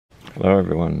Hello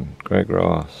everyone, Greg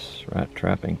Ross, Rat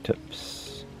Trapping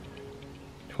Tips,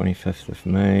 25th of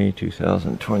May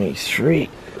 2023.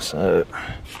 So,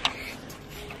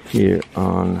 here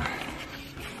on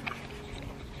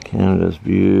Canada's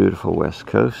beautiful west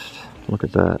coast, look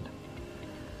at that.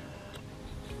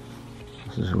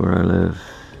 This is where I live.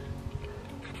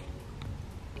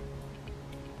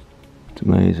 It's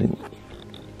amazing.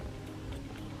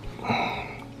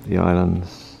 The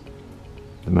islands,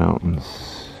 the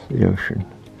mountains, the ocean.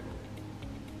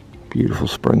 Beautiful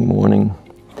spring morning.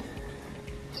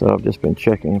 So I've just been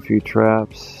checking a few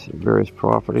traps at various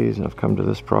properties, and I've come to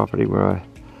this property where I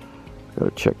got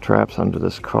to check traps under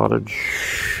this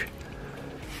cottage.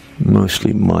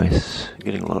 Mostly mice.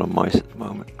 Getting a lot of mice at the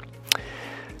moment.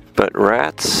 But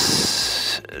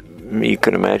rats, you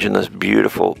can imagine this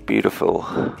beautiful, beautiful,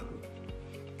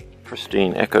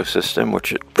 pristine ecosystem,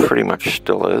 which it pretty much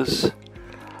still is.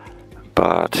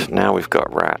 But now we've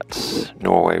got rats,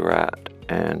 Norway rat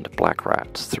and black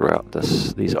rats throughout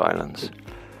these islands.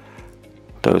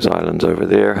 Those islands over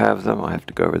there have them. I have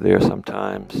to go over there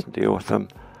sometimes and deal with them.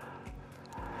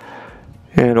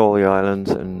 And all the islands,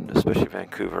 and especially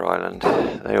Vancouver Island,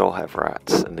 they all have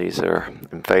rats. And these are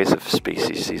invasive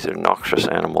species. These are noxious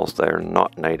animals. They are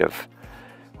not native.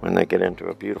 When they get into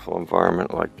a beautiful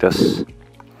environment like this,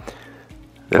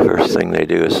 the first thing they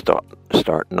do is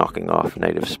start knocking off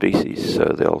native species.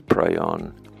 So they'll prey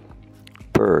on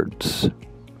birds,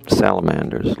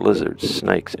 salamanders, lizards,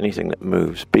 snakes, anything that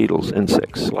moves, beetles,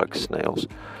 insects like snails.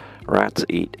 Rats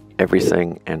eat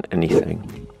everything and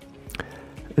anything.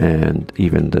 And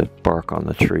even the bark on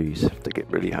the trees. If they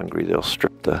get really hungry, they'll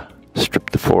strip the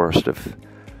forest of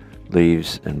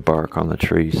leaves and bark on the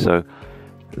trees. So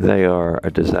they are a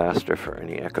disaster for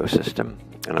any ecosystem.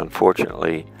 And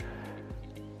unfortunately,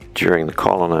 during the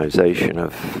colonization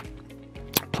of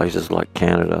places like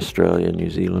Canada, Australia, New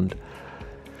Zealand,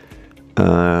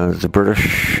 the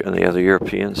British and the other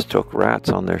Europeans took rats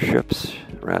on their ships.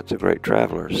 Rats are great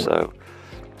travelers, so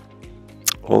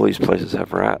all these places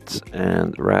have rats,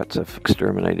 and rats have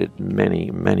exterminated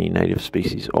many, many native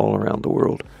species all around the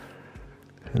world.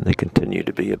 And they continue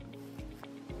to be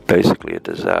basically a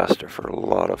disaster for a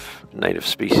lot of native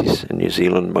species. In New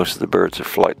Zealand, most of the birds are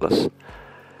flightless.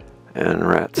 And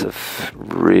rats have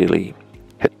really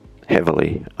hit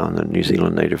heavily on the New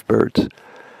Zealand native birds.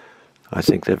 I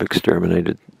think they've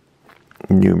exterminated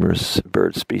numerous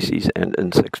bird species and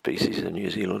insect species in New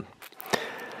Zealand.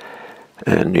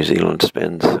 And New Zealand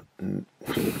spends,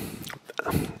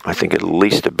 I think, at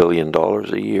least $1 billion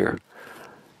a year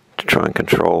to try and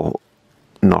control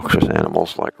noxious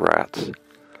animals like rats.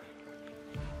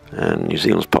 And New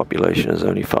Zealand's population is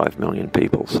only 5 million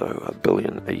people, so $1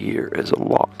 billion a year is a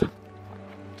lot.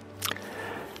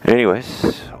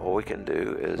 Anyways, all we can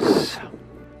do is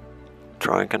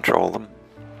try and control them,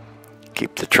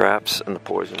 keep the traps and the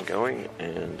poison going,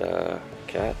 and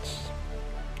cats,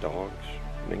 dogs,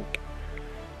 mink,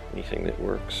 anything that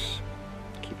works,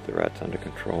 keep the rats under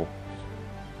control.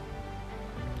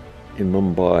 In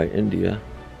Mumbai, India,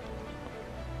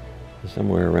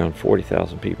 somewhere around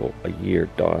 40,000 people a year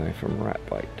die from rat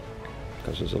bite,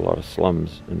 because there's a lot of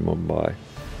slums in Mumbai,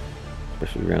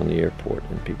 especially around the airport,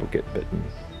 and people get bitten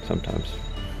sometimes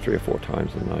 3 or 4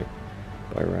 times a night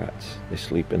by rats. They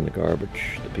sleep in the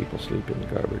garbage. The people sleep in the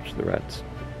garbage. The rats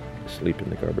sleep in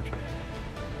the garbage.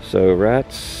 So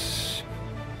rats,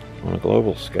 on a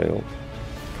global scale,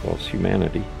 cause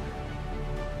humanity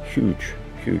huge,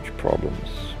 huge problems.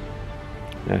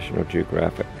 National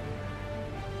Geographic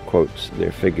quotes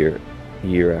their figure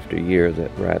year after year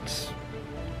that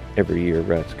every year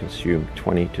rats consume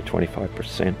 20 to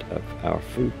 25% of our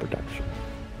food production,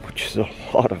 which is a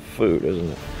lot of food, isn't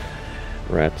it?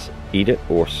 Rats eat it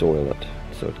or soil it,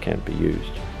 so it can't be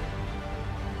used.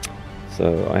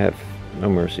 So I have no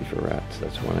mercy for rats.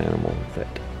 That's one animal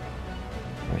that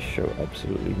I show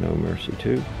absolutely no mercy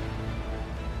to,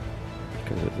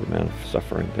 because of the amount of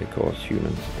suffering they cause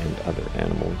humans and other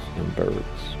animals and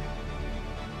birds.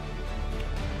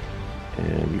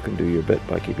 And you can do your bit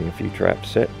by keeping a few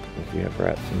traps set if you have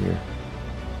rats in your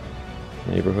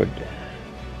neighborhood.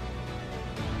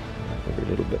 Every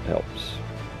little bit helps.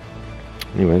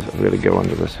 Anyways, I've got to go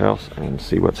under this house and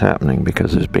see what's happening,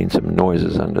 because there's been some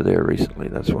noises under there recently.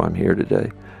 That's why I'm here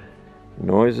today.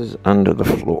 Noises under the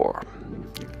floor.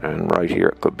 And right here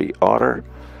it could be otter,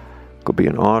 could be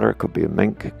an otter, could be a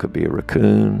mink, could be a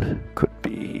raccoon, could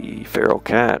be feral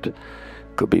cat,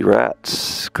 could be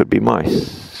rats, could be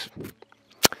mice.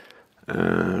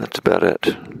 That's about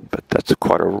it. But that's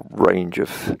quite a range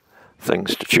of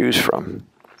things to choose from.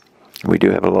 We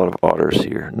do have a lot of otters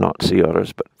here, not sea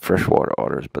otters, but freshwater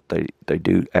otters, but they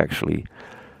do actually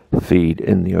feed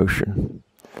in the ocean.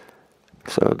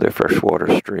 So they're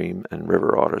freshwater stream and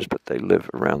river otters, but they live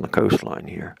around the coastline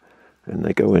here, and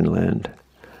they go inland.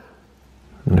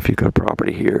 And if you've got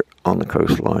property here on the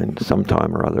coastline,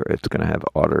 sometime or other, it's going to have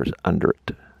otters under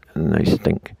it, and they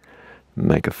stink,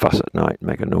 make a fuss at night,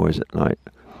 make a noise at night.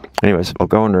 Anyways, I'll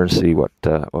go in there and see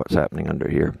what's happening under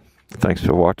here. Thanks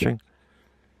for watching,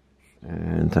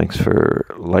 and thanks for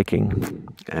liking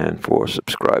and for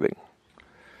subscribing.